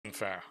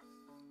fair.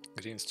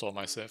 Reinstall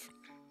my Civ.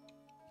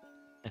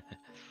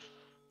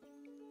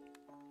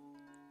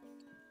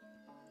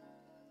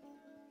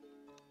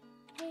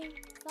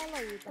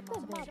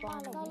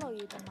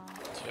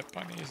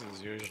 Japanese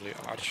is usually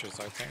archers,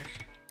 I think.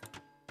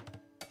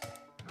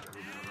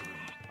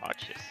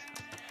 Archers.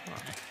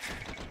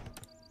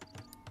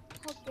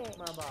 Okay.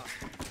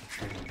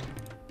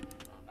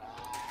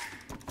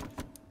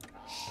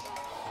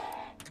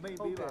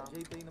 Maybe ba?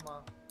 JT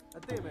naman.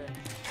 Ate ba?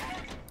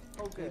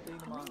 Okay. JT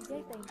naman.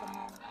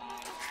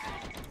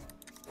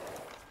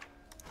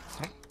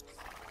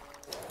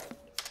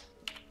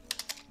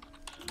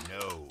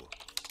 No.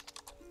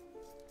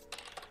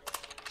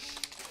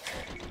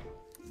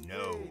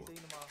 No.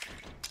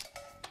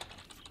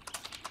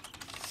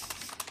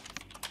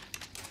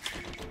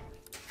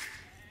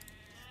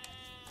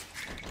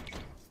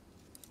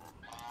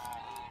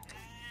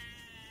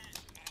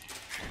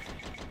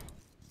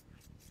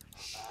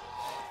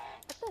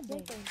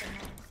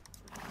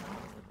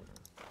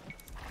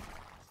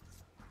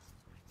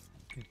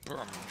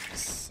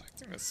 Burmese. I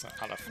think it's an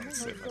elephant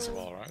Civ as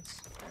well, right?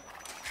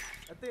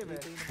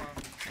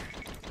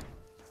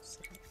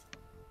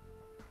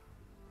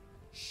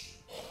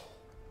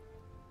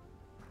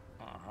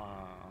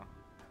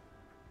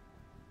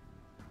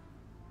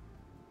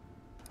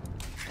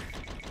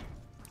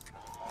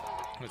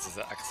 This is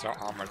the extra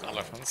armored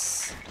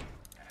elephants.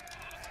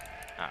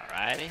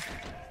 Alrighty.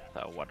 So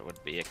what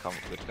would be a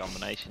good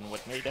combination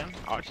with me then?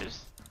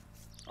 Archers.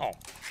 Oh,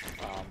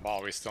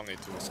 well, we still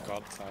need to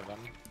scout them.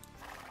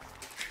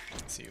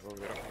 See who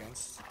we're up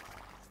against.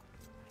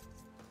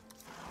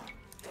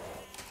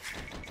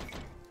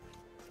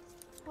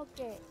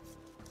 Okay.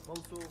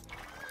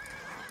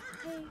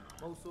 Hey.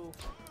 Okay,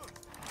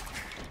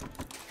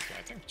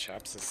 I think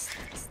Chaps is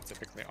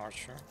typically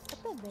archer.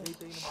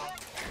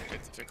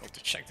 Bit difficult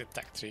to check the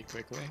tech tree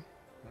quickly.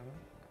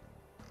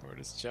 Where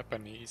is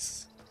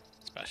Japanese?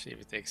 Especially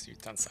if it takes you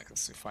 10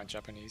 seconds to find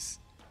Japanese.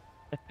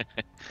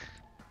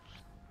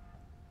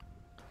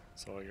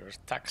 So your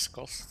tax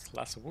costs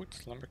less wood,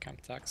 lumber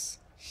camp tax.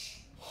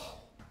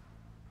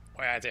 Oh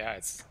yeah,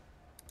 it's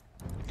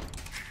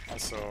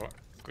also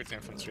good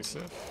infantry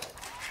Civ.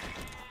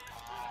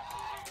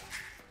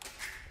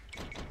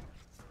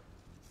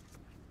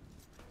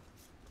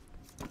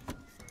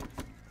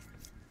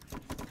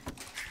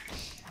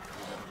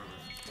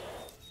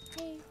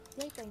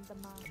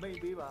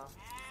 Maybe ba?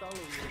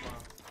 Solo ba?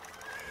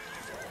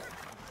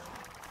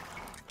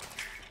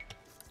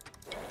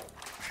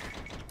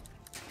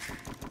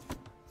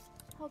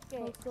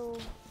 Okay, so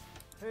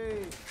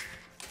hey.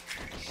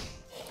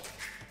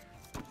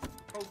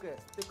 Okay,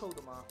 they called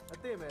them out. I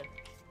think, man.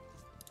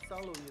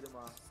 Solo you them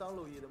out.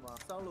 Solo you them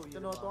out. Solo you them out.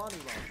 You're not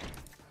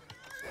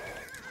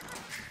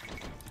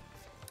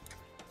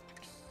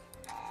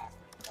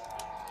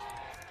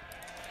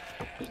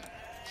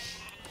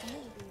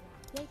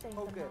the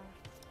okay,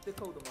 they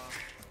called them out.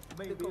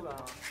 Maybe ba?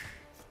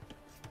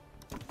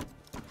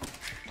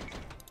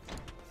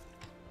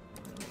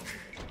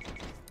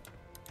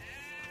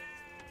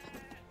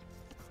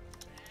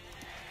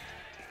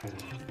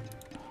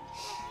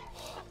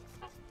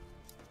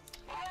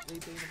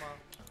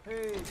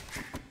 Hey.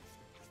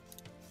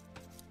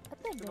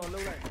ကျွန်တော်လှု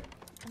ပ်လိုက်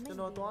ကျွန်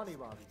တော်သွားနေ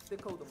ပါပြီတ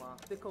စ်ခုတ်သမား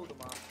တစ်ခုတ်သ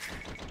မား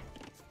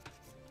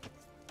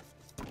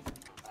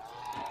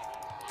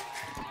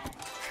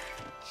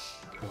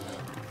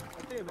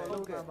အတိပဲဟု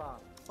တ်ကဲ့ပါ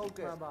ဟုတ်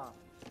ကဲ့ပါ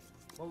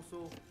မဟုတ်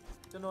ဆို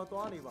ကျွန်တော်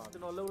သွားနေပါကျွ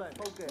န်တော်လှုပ်လိုက်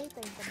ဟုတ်ကဲ့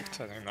So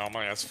I think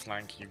normally as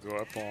flank you go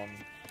up on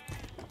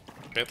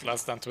a bit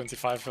less than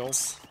 25 fills.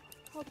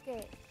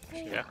 Okay.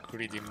 Yeah,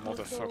 greedy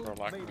motherfucker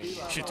like me.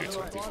 She do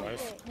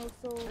 25.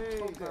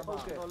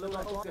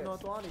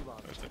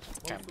 But it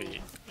can be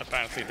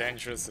apparently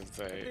dangerous if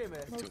they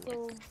do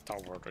like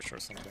tower rush or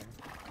something.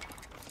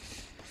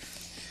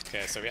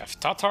 Okay, so we have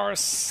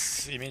Tatars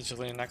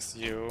immediately next to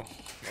you.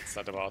 What's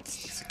that about?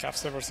 It's a calf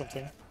Civ or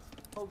something?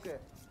 Okay.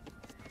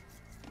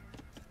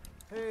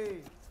 Hey,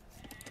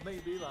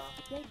 maybe ba?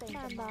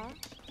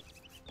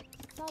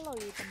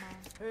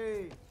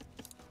 Hey.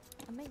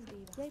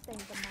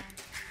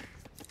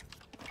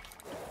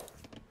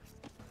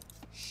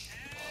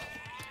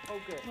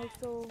 Okay.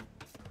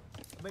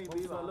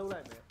 Maybe ba?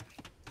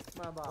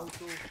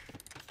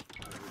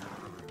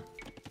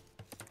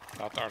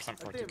 Tatars and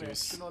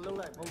Portuguese.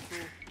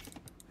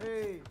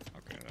 Hey.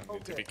 Okay, then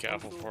need to be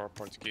careful for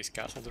Portuguese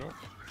castle drop.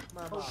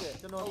 Okay.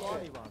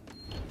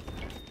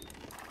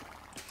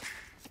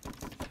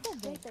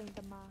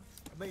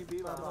 Maybe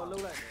ba?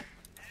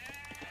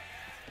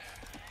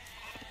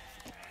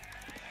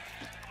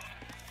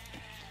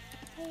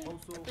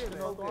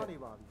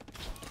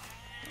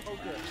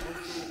 Okay.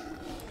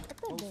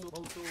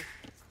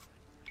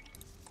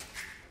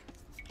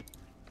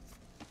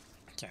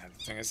 Yeah, the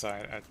thing is,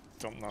 I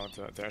don't know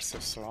their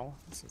civs well.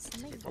 It's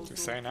difficult to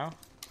say now.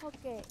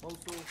 Okay.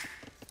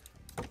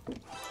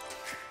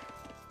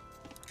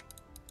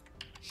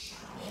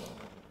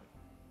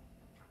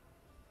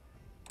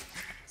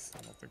 It's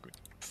not a good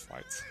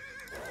fight.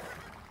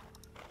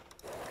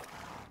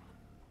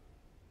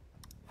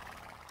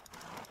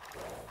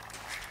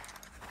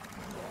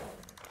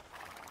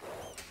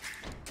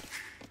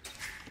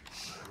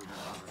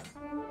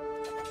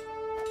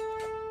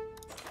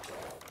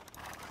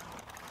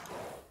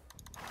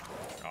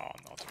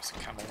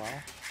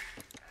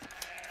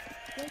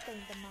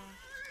 定的吗？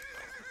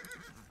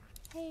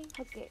嘿，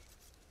好嘅。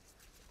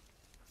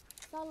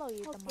沙漏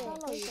魚的嗎？沙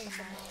漏魚的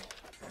嗎？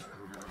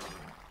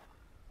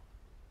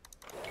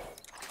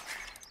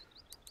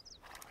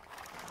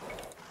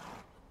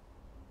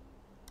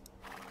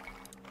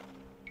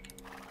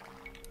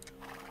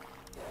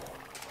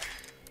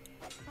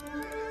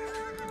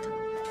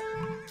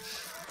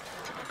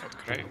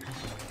 Great.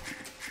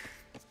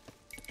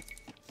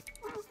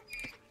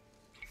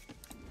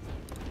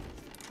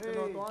 Hey,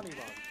 no, Tuani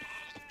ba.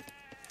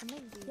 အမိ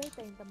န်ကြီးရိတ်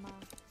တိမ်သ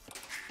မား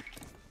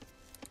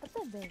အသ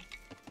က်ပဲ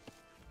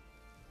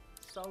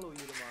Salo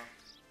yi ma.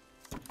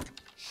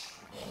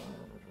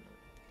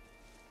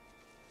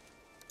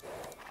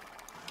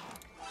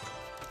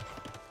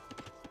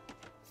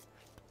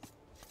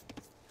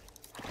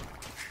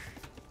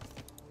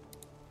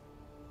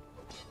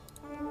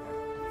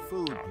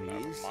 Food, Oh, never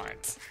please.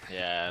 mind.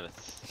 Yeah,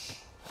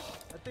 that's,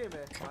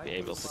 I'll be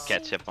able to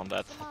catch up on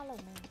that. ကျမ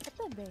လုံးမယ်အသ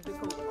က်ပဲ They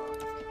call the ma.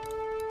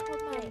 ဟု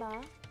တ်ကဲ့ပါ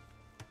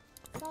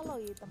ဆောက်လို့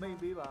ရတမ Main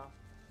be ba.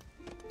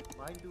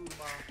 Mind do the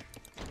ma.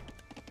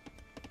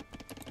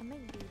 အမိ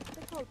န်ကြီးတ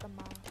စ်ခုတ်တမ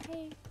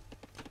ဟေး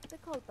တ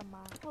စ်ခုတ်တမ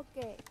ဟုတ်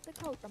ကဲ့တစ်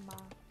ခုတ်တမ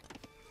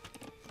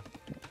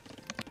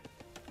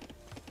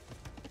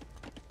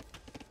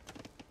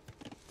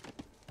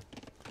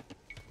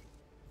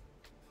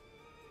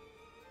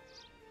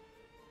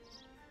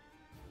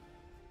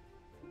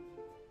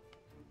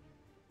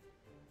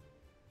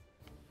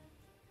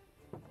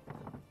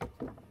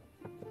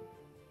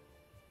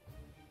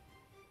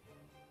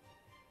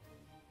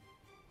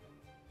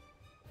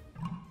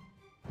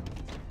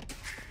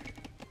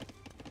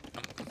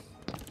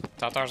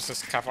Tatars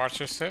is Cav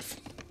Archer Civ.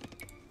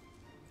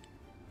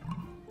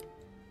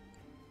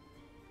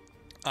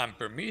 I'm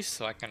Burmese,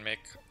 so I can make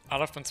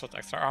elephants with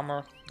extra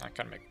armor. I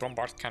can make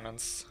bombard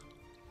cannons.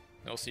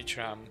 No siege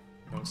ram,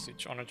 no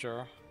siege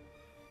onager,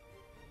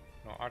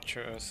 no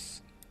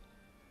archers.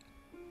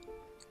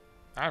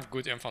 I have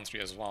good infantry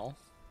as well.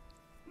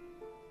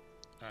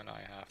 And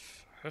I have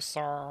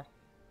hussar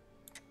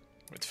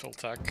with full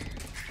tech.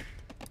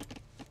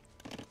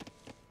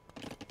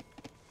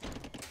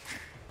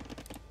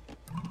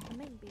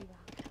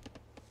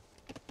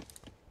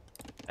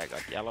 I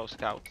got yellow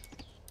scout.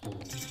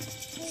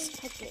 ဟေး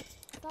ဟုတ်ကဲ့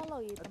ဆောက်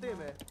လို့ရတမ Ate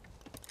me.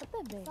 အသ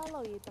က်ပဲဆောက်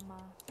လို့ရတမ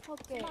ဟု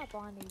တ်ကဲ့မ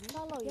သွားနေပြီ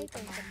ဆောက်လို့ရတ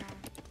မ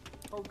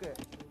Okay.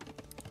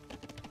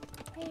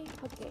 ဟေး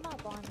ဟုတ်ကဲ့မ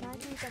သွားနေ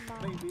ပြီတမ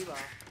Main be ba.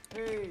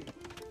 Hey.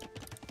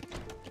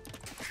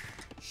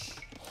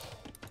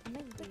 အ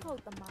မိန်တစ်ခုတ်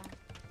တမ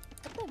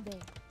အသက်ပဲ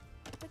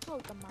တစ်ခု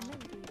တ်တမအမိ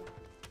န်ကြီး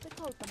တစ်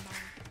ခုတ်တမ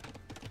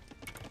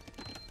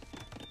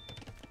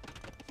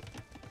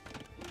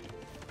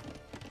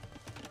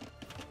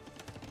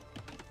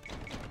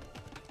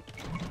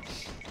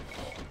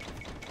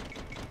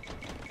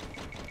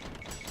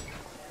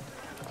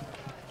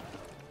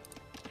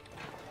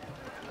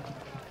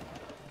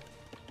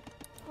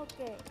ဟုတ်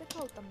ကဲ့တစ်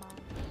ခုတ်တမ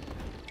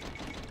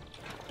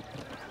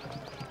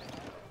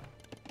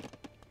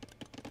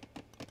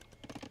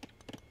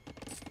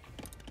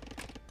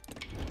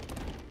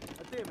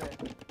Ate me.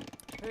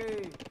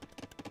 Hey.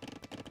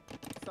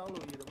 Salo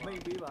yi ma. Main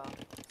be ba.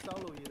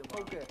 Salo yi ma.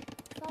 Okay.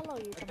 ဆောက်လို့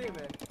ရတမ Ate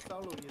me.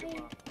 Salo yi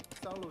ma.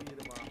 Salo yi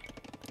ma.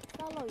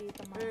 ဆောက်လို့ရ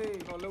တမ Hey,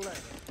 no low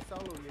line.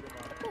 Salo yi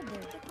ma. အသက်ပဲ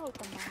တစ်ခုတ်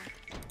တမ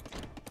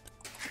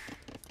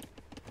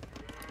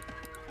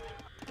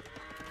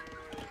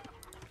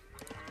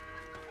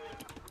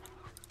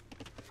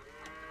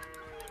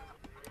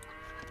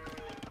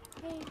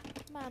ဟေး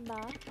မှန်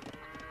ပါ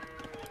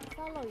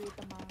ဆောက်လို့ရ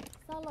တမ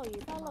ဆောက်လို့ရ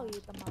တ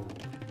မ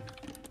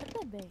အသ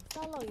က်ပဲ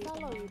ဆောက်လို့ရ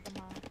တမ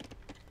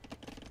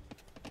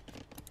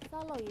ဆော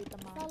က်လို့ရတ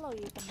မဆောက်လို့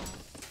ရတမ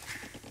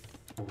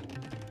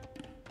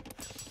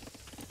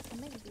အ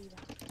မိန်ကြီး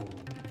ပါ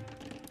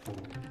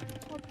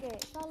ဟုတ်ကဲ့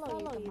ဆောက်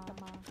လို့ရတ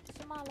မ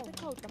ကျမလုံးတစ်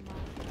ခုတ်တမ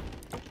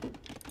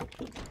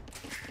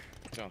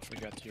Don't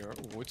forget your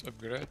wood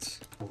upgrades.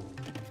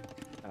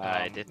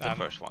 I did the and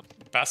first one.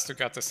 Best to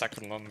get the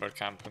second lumber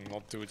camp and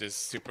not do this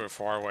super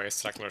far away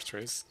straggler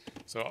trees.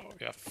 So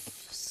you have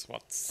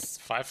what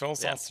 5 hills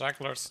Yeah. on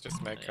stragglers. Just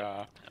make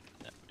Yeah,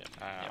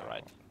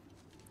 right.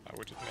 I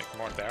would make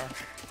more there.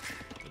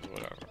 But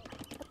whatever.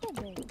 အသက်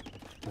ပဲ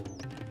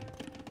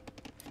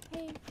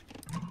ဟေး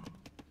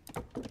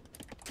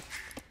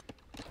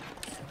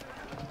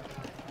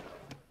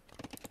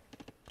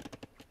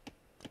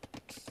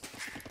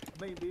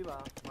Main be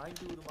ba. Mind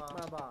do the ma.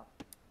 Ma ba.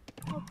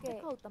 ဟုတ်ကဲ့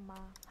ခုတ်တမ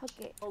ဟုတ်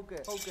ကဲ့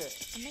Okay. Okay.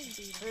 အမိန်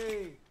ကြီးပါ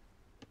Hey.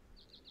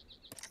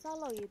 ဆောက်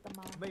လို့ရတမ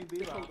Main be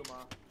ba.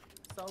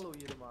 Salo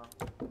yi ma.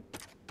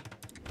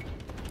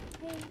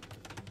 ဟေး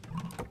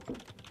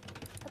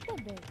အသက်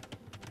ပဲ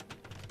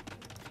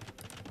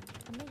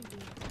အမိန်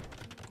ကြီး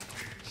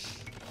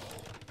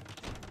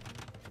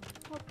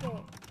ဟုတ်ကဲ့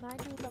မို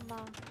င်းဒူတမ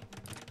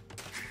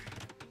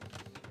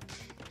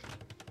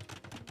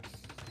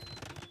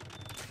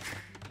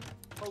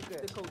Okay.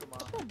 They call the ma.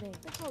 အသက်ပဲ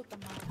တစ်ခုတ်တ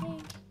မ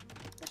ဟေး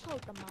တစ်ခု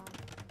တ်တမ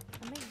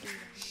အမိန်ကြီး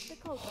တစ်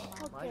ခုတ်တမ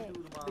ဟုတ်ကဲ့ Mind do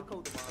the ma. They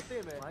call the ma. Ate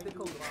me. They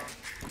call the ma.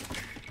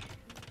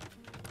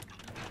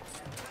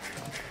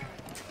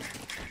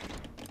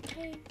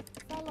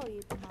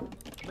 ယူတမ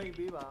မိတ်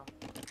ပေးပါ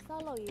ဆော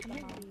က်လို့ယူတမ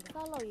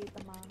ဆောက်လို့ယူတ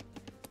မ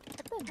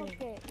အသက်ဟုတ်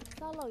ကဲ့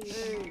ဆောက်လို့ယူတ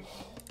ဟေး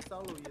မ စော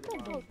က်လို့ရည် အ တ သက်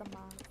မ ဟုတ်တမ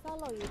ဆောက်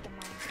လို့ယူတမ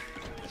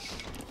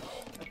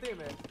အသင့်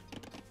ပဲ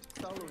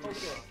စောက်လို့ရ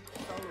ည်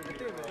စောက်လို့ရည်အ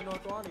သင့်ပဲကျွန်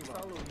တော်သွားနေပါ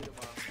စောက်လို့ရည်တမ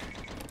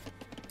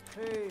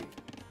ဟေး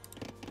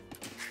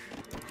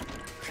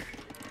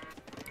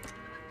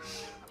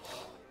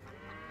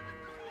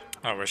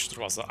I wish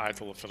there was an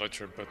idle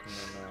villager button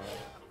in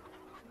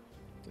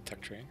the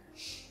tech tree.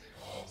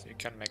 So you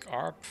can make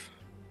ARP,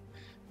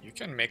 you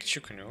can make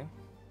Chukunu.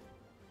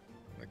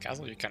 In the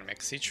castle you can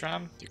make siege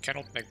ram, you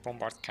cannot make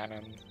bombard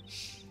cannon.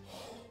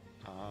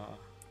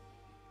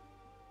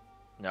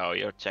 No,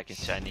 you're checking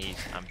Chinese.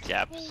 I'm ဟေး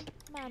Japs.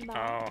 မှန်ပါ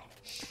Oh,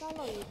 ဆောက်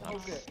လို့ယူတမ ဟု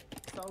တ်ကဲ့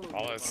စောက်လို့ရည်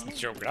well, it's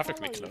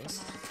geographically ဆောက်လို့ယူတ close.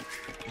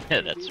 မ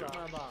Yeah, that's true.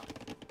 မှန်ပါ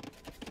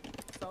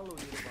စောက်လို့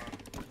ရည်တမ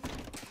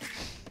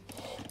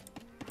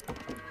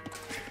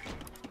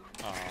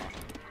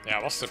Yeah,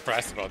 I was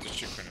surprised about the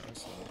Chukunu.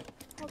 So.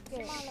 ဟုတ်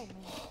ကဲ့မလိုက်မ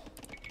ယ်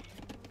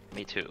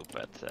Me too,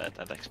 but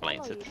that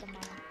explains it.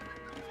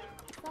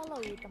 ဆောက်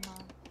လို့ယူတမ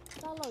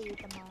ဆောက်လို့ယူ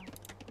တမ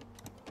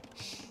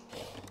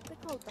တစ်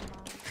ခုတ်တမ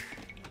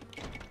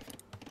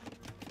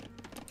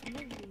မ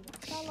င်းဒီ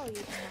ဆောက်လို့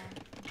ယူတမ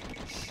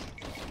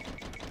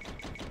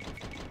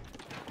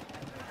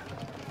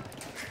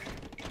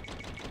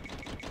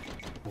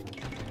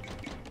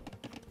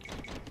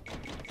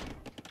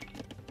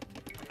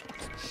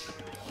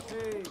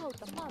ဟေး ဟုတ်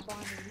တမ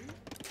သွားနေပြီ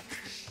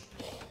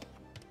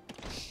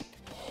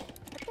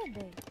အတက်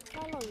ပဲ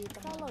ဆောက်လို့ယူတ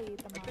မဆောက်လို့ယူ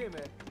တမ အသင့်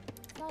ပဲ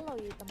ဆောက်လို့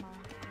ယူတမ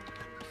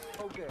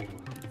ဟုတ်ကဲ့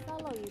ဆော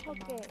က်လို့ယူတ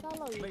မဆောက်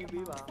လို့ယူ မိ တ တ် မ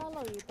ပေးပါ ဆောက်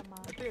လို့ယူတမ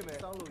အသင့်ပဲ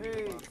စောက်လို့ရည်တ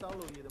မစောက်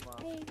လို့ရည်တမ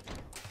ဟေး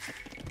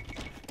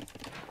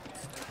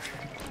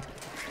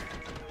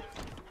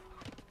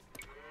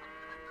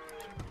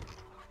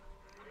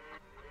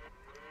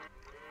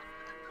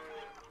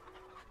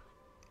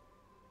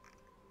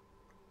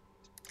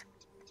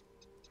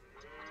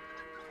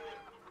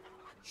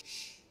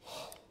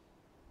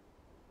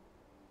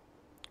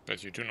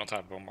But you do not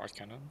have bombard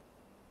cannon.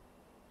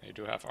 You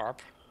do have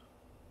ARP.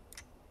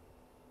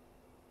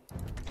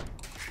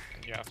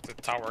 And you have the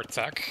tower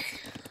attack.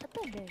 အတ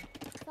က်ပဲ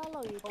ဆောက်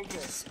လို့ယူတ ဟုတ် မ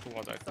ကဲ့ This is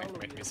what I think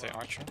made me say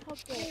archer. ဟု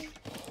တ်ကဲ့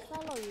ဆော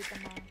က်လို့ယူတ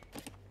မ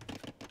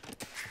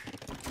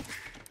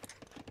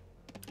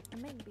အ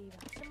မိန်ပေးပါ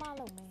ရှမ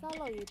လုံးမယ်ဆောက်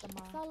လို့ယူတမ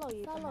ဆောက်လို့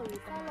ယူတမ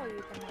ဆောက်လို့ယူ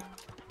တမ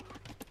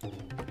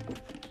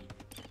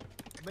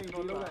မိတ်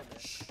ပေးပါ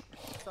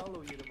စောက်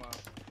လို့ရည်တမ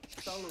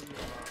စောက်လို့ရည်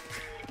တမ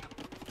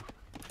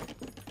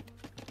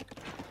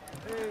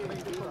ဟေးမိ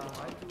တ်ပေးပါ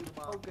မိုင်းတူတမ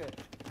ဟုတ်ကဲ့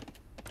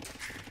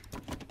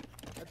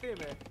အသင့်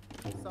ပဲ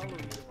စောက်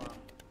လို့ရည်တမ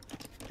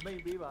မိ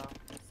တ်ပေးပါ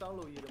စောက်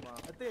လို့ရည်တမ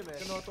အသင့်ပဲ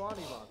ကျွန်တော်သွား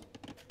နေပါပြီ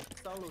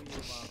စောက်လို့ရည်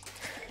တမ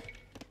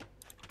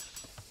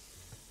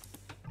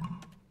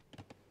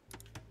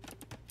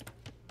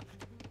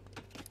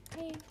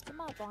ဟေးကျ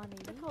မသွားနေ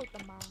ပြီဟုတ်တ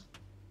မ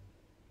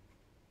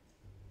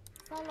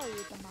ဆောက်လို့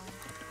ယူတမ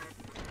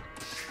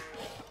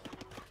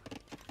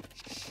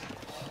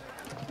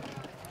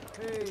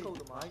ဟေးခုတ်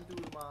တမိုင်းတူ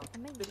တမ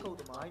တစ်ခုတ်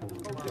တမိုင်းတူ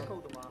တမတစ်ခု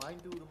တ်တမိုင်း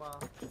တူတမ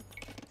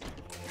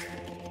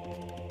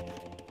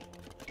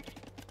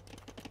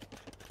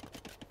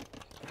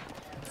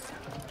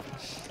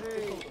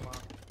ဟေးခုတ်တမ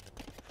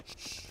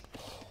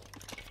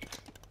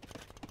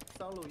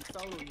စောက်လို့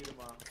ရည်တ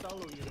မစောက်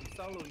လို့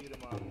ရည်တ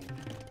မ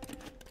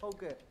ဟုတ်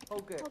ကဲ့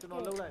ကျွန်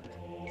တော်လှုပ်လိုက်မယ်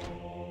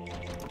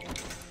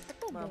အ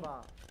တက် မှ ပဲ န်ပါ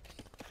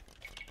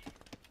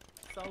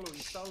စောက်လို့ရ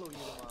ည်တမ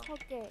ဟု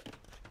တ်ကဲ့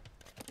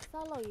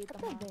ဆောက်လို့ယူတ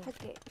မဟုတ်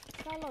ကဲ့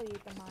ဆောက်လို့ယူ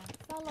တမ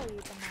ဆောက်လို့ယူ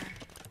တမ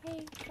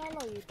ဟေးဆောက်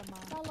လို့ယူတမ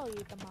ဆောက်လို့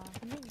ယူတမ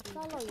အမိန်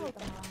ဆောက်လို့ယူတ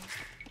မ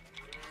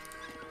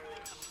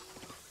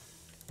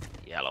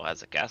Yellow has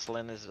a castle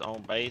in his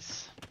own base.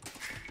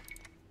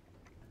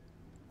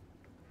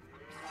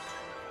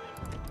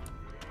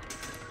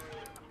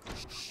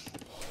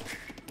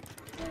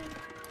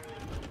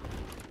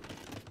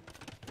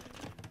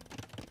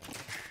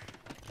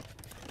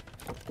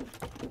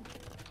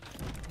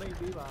 မိတ်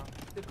ပေးပါ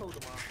တစ်ခုတ်တ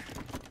မ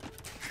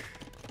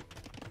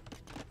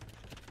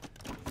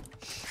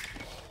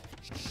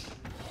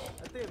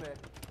အသင့်ပဲ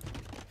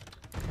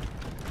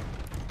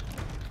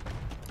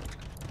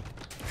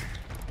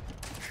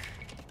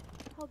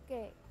ဟုတ်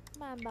ကဲ့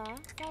မှန်ပါ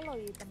ဆောက်လို့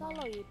ယူတမဆောက်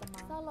လို့ယူတမ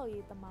ဆောက်လို့ယူ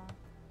တမ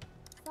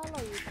ဆောက်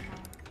လို့ယူတမ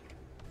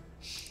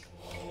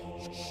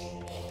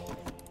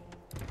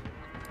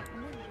အ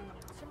မိန်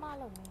ရှမ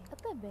လုံးမယ်အ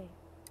သက်ပဲ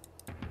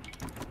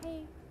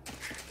ဟေး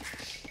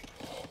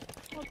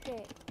ဟုတ်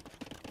ကဲ့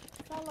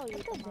ဆောက်လို့ယူ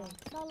တမ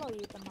ဆောက်လို့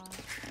ယူတမ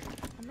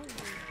အမိန်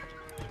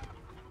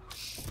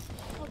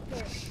ဟုတ်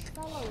ကဲ့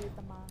ဆောက်လို့ယူတ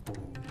မ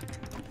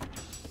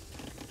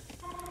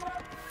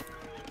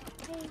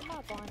ဟေးမ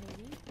သွားနေ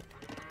ပြီ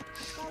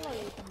ဆောက်လို့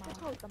ယူတမ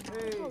ဟုတ်တမဟု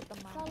တ်တ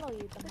မဆောက်လို့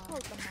ယူတမဟု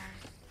တ်တမ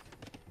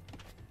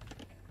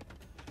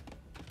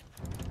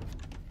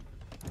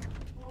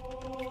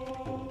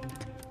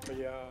တ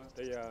ရားတ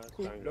ရား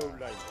တန်လှုပ်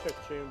လိုက်ချက်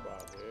ချင်းပါ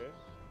ပဲ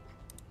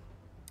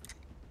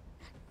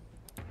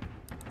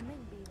အမိ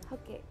န်ပေးပါဟု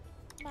တ်ကဲ့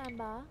မှန်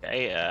ပါ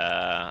Okay,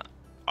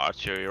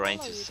 archery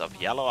ranges of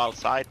yellow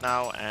outside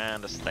now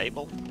and a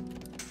stable.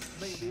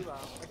 မိတ်ပေးပါ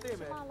အသိ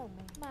မယ် ကျမလုပ်မ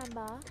ယ်မှန်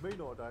ပါ အမိတ်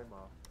တော်အတိုင်း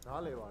မှာ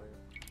နားလည်ပါတယ်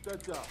တက်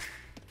ကြ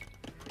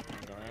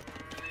Go ahead.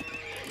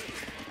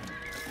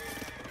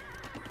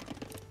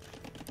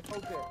 ဟု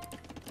တ်ကဲ့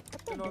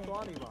ကျွန်တော်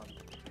သွားနေပါပြီ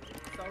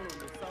စောက်လို့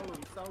ရတော့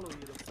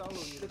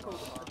တစ်ခုတ်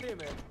မှာအသိ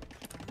မယ်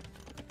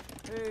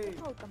ဟေး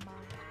ဟုတ်တမ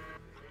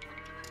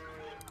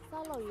ဆော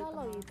က်လို့ရ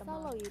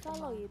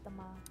တမ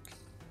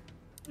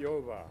ပြော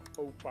ပါ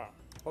ဟုတ်ပါ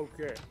ဟုတ်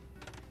ကဲ့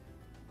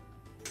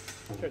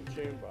ချက်ချ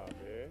င်းပါ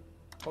ပဲ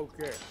ဟုတ်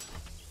ကဲ့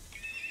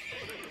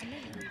အမေ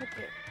ဟုတ်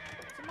ကဲ့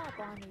ကျမ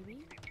သွားနေပြီ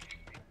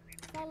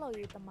ဆောက်လို့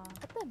ရတမ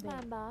အသက်မှ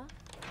န်ပါ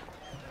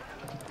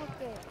ဟုတ်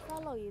ကဲ့ဆော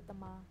က်လို့ရတ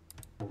မ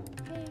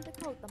ဟေးတစ်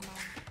ခုတ်တမ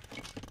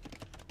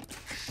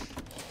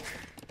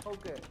ဟုတ်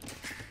ကဲ့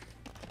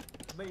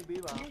မိတ်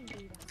ပေးပါ မင်း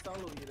ဒီပါ စောက်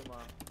လို့ရတော့မှာ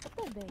အသ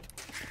က်ပဲ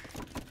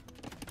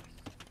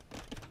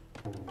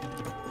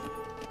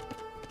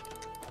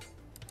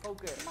ဟုတ်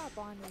ကဲ့ ကျမ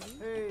သွားနေပြီ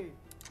ဟေး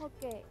ဟုတ်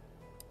ကဲ့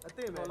အ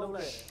သိမယ်လုံး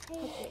လိုက်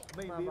ဟေး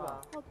မိတ်ပေးပါ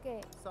ဟုတ်ကဲ့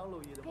စောက်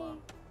လို့ရတော့ ဟေး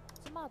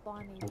မှာ ကျမ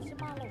သွားနေပြီကျ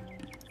မလုပ်မယ်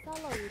ဆောက်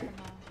လို့ရတ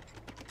မ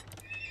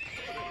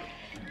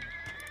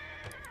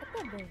အသ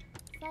က်ပဲ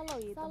ဆောက်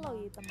လို့ရတမအမေ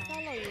ဒီကျမ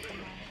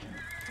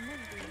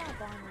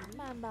သွားနေပြီ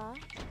မှန်ပါ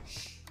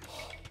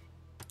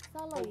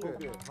ဆောက် ဟု လို့ တ် ရ ကဲ့ တ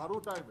မ ငါ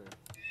တို့တိုက်မယ်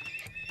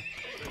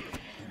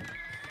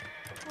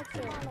ဟုတ်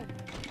ကဲ့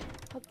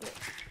ဟုတ်ကဲ့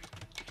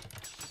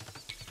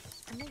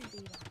အမေဒီ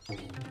ပါ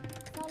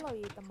ဆောက်လို့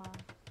ရတမ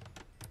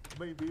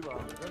မိတ်ပေးပါ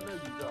လက်နဲ့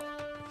ယူကြ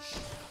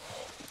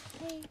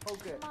ဟေး ဟုတ်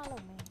ကဲ့ ကျမလု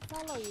ပ်မယ်ဆော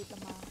က်လို့ရတ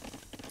မ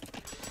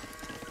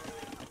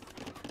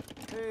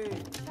ဟေး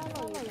ဆောက်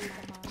လို့ရတ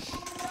မ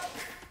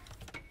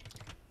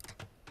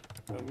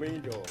အမ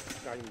င်းတော်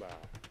တိုင်းပါ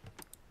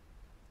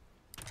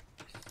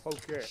ဟုတ်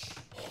ကဲ့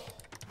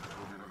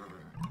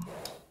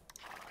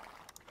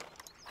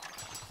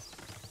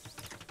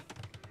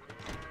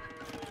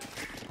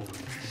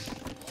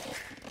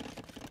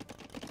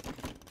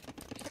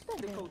အသက်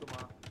ပဲ တစ်ခုတ်တ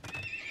မှာ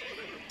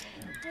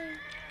ဟေး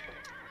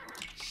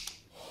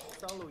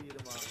စောက်လို့ရ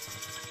တော့မှာ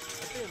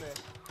အသိမယ်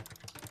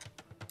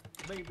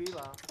မိတ်ပေး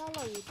ပါ ဆောက်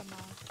လို့ရတမ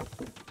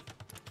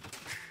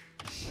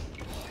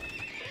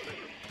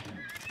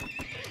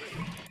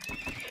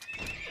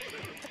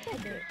အသက်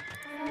ပဲ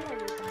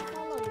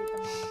ဆောက်လို့ရတ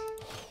မ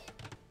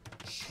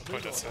Oh,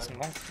 that says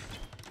monk.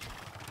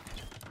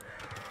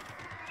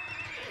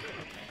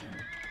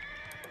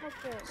 ဟုတ်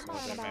ကဲ့ So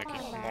they're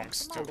making monks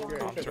to ဟုတ်ကဲ့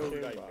ချက် counter ချ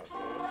င်းပါပဲ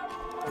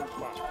ဟုတ်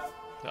ပါ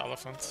the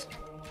elephant.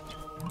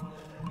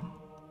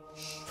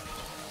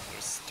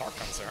 There's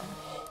Tarkans there.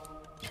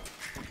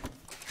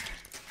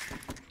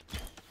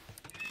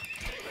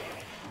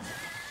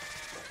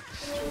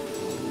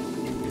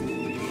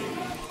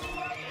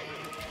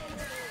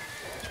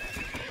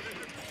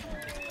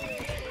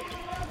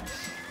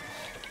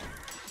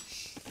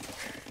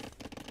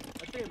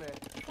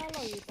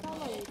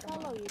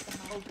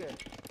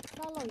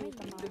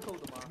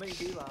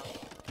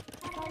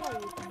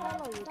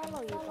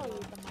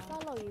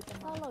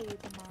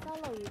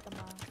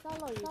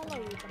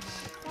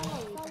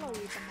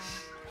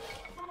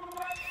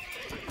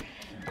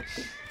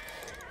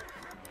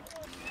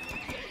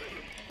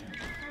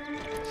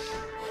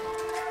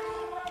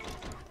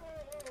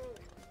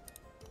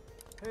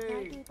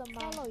 Hey,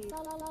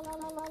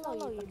 ဆောက်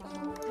လို့ရတမငါ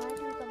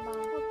ယူတမ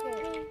ဟုတ်ကဲ့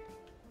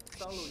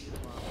စောက်လို့ရ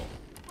မှာ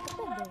အသက်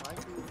ပဲ မိုင်း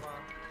ကူမှာ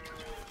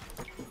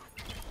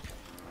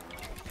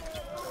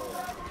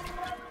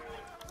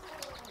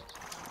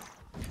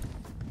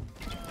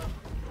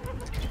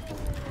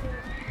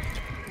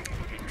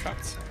Being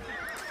trapped.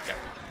 Yeah.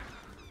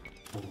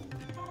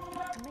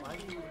 မို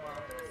င်းကူမှာ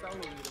စောက်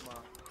လို့ရမှာ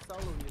စော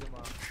က်လို့ရ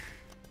မှာ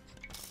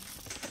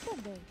အသက်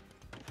ပဲ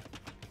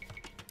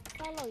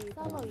ဆောက်လို့ရတ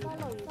မ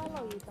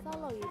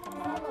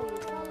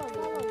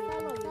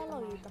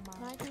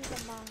ငါယူတ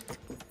မ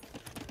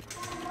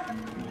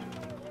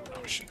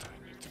Oh shit, I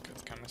need to get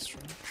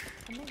chemistry.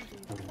 အမေဒီ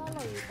ဆောက်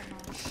လို့ရတမ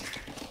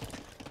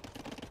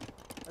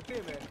အသိ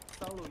မဲ့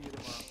စောက်လို့ရ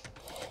မှာ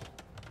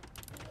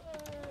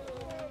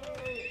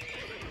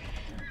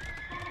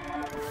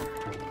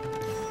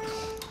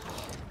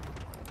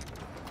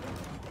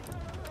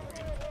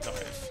Die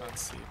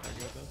fancy if I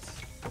get this.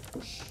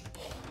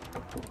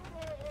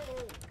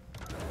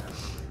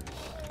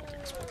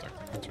 Everything's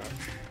protecting the trap.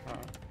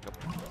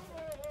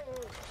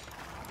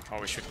 Oh,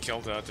 we should kill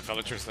the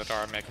villagers that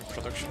are making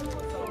production.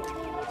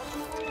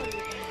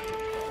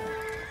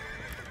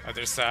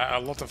 There's a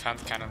lot of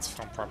hand cannons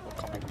from purple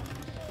coming,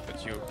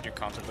 but you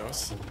counter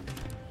those.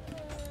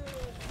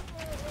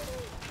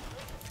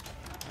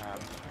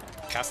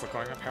 Castle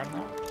going up here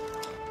now.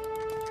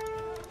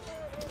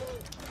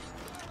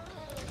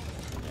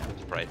 I'm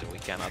afraid that we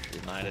cannot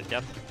deny it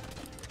yet.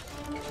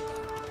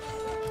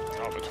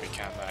 Oh, but we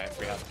can, if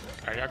we have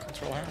area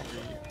control here, we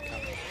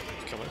can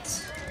kill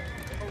it.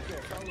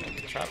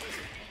 Trap.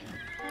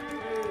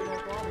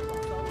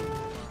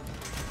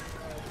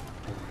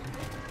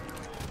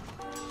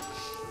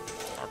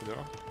 Arc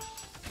door.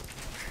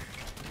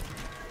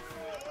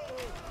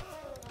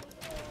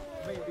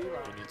 We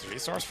need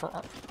resource for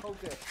arc.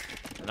 Okay.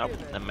 Nope,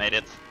 I made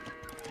it.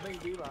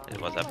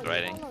 It was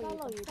upgrading.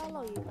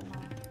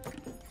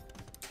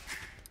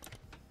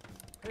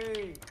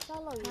 Hey,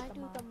 Follow you,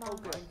 Tama.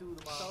 okay.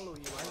 Follow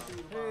you.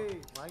 Hey,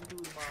 mine do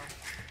the man.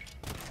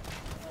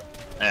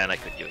 And I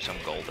could use some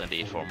gold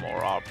indeed for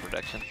more art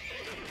production.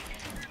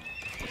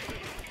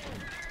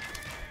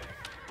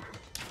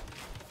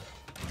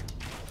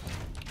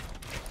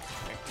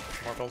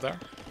 More gold there.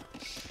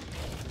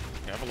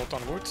 You have a lot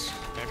on wood.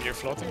 Maybe you're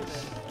floating.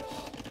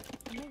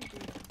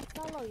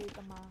 Follow you,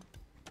 Tama.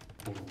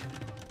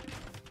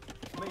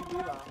 Maybe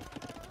lah.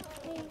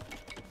 Hey.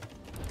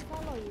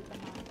 Follow you,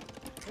 Tama.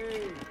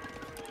 Hey,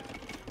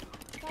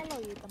 Follow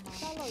you, Tama.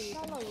 Follow you,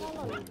 follow you,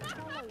 follow you,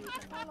 follow you,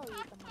 follow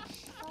you, Tama.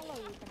 Follow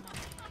you, Tama.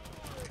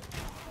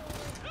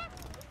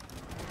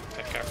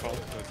 Be careful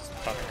with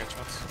timing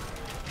headshots.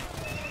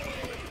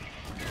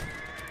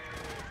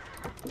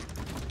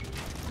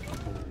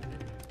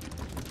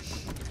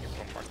 You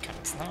bombard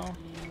cannons now.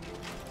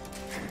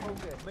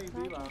 okay.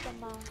 Maybe lah.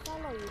 Tama.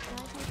 Follow you,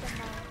 Tama. Follow you the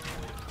man.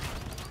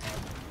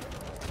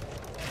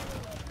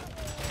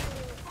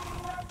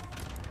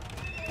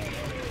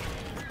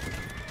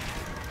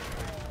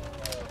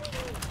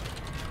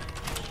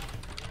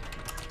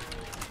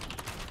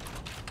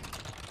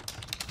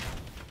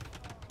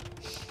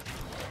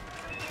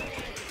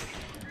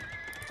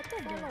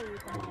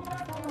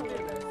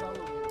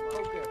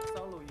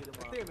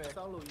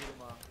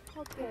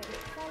 Okay,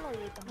 follow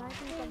you, Tama.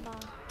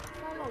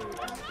 Follow you,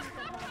 Tama.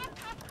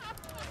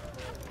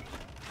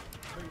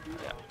 Maybe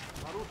lah.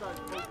 Baru kan.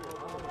 Maybe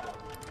lah.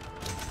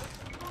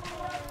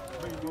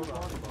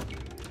 Okay.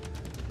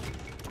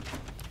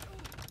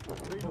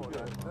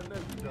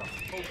 Maybe lah.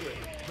 Okay.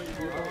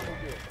 Maybe lah.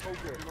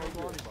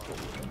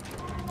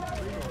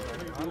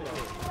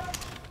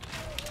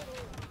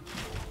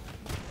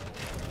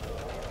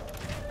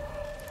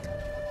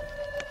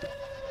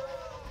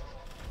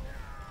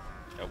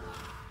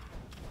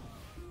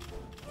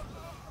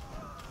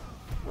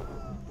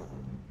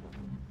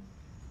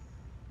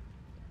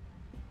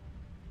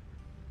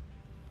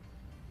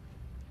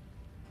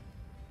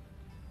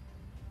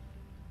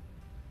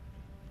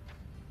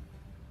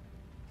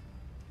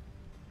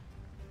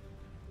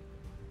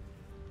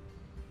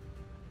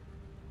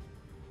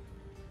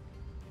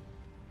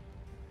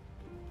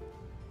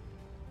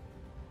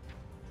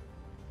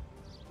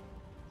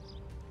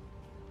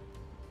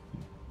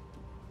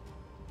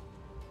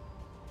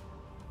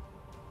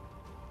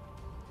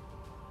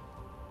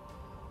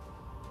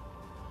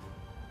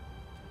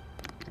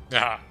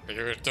 Yeah,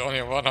 you're the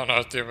only one on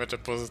our team with a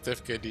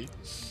positive KD.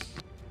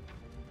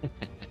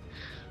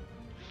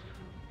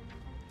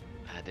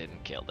 I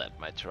didn't kill that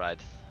much, right?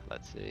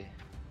 Let's see.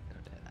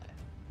 Or did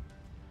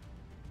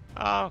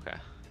I? Oh, okay.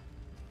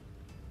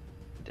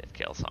 Did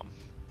kill some.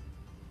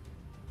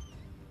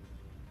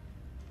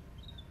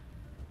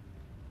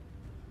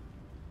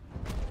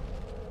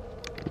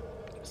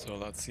 So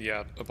let's see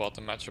about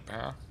the matchup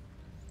here.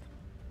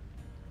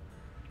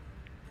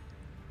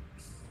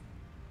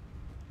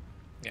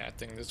 Yeah, I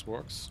think this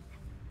works.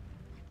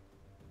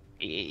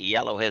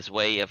 Yellow, his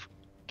way of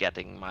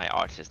getting my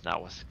archers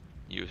now was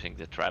using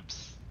the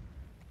traps.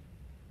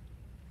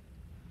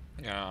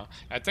 Yeah,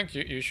 I think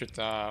you should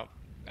at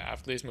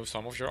least move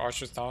some of your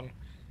archers down.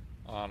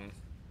 I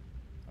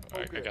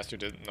guess you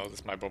didn't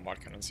notice my bombard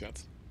cannons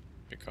yet,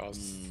 because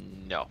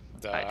No,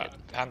 the I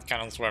didn't. hand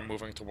cannons were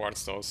moving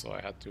towards those, so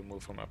I had to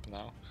move them up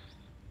now.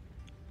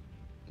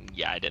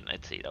 Yeah, I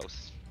didn't see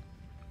those.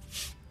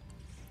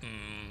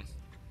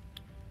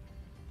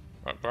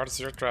 Where's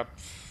your trap?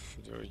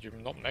 You're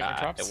not making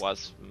traps? It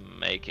was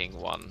making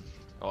one.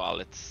 Well,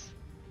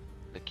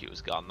 the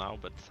queue's gone now,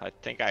 but I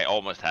think I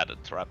almost had a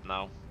trap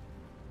now.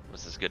 It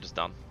was as good as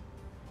done.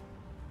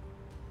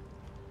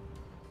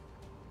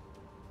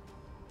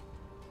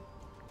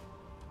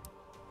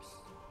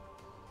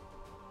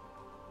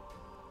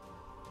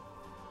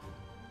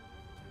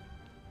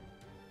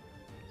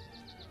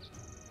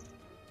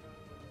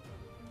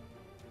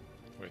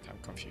 Wait, I'm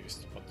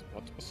confused.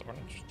 What was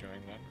Orange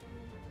doing then?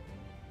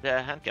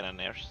 The hand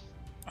cannoneers.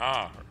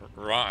 Ah,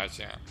 right,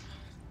 yeah.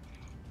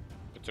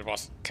 But there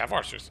was cav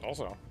archers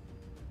also.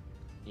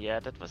 Yeah,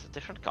 that was a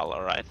different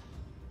color, right?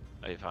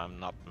 If I'm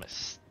not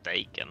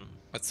mistaken.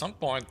 At some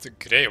point, the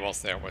grey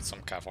was there with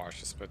some cav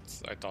archers, but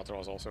I thought there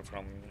was also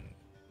from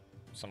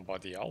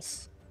somebody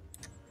else.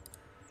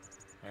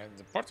 And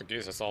the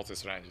Portuguese has all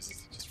these ranges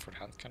just for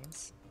hand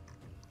cannons.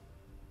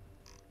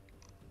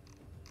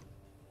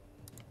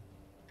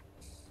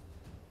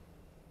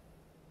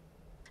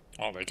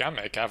 Oh, they can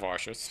make cav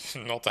archers,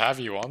 not the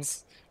heavy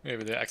ones.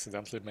 Maybe they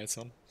accidentally made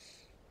some.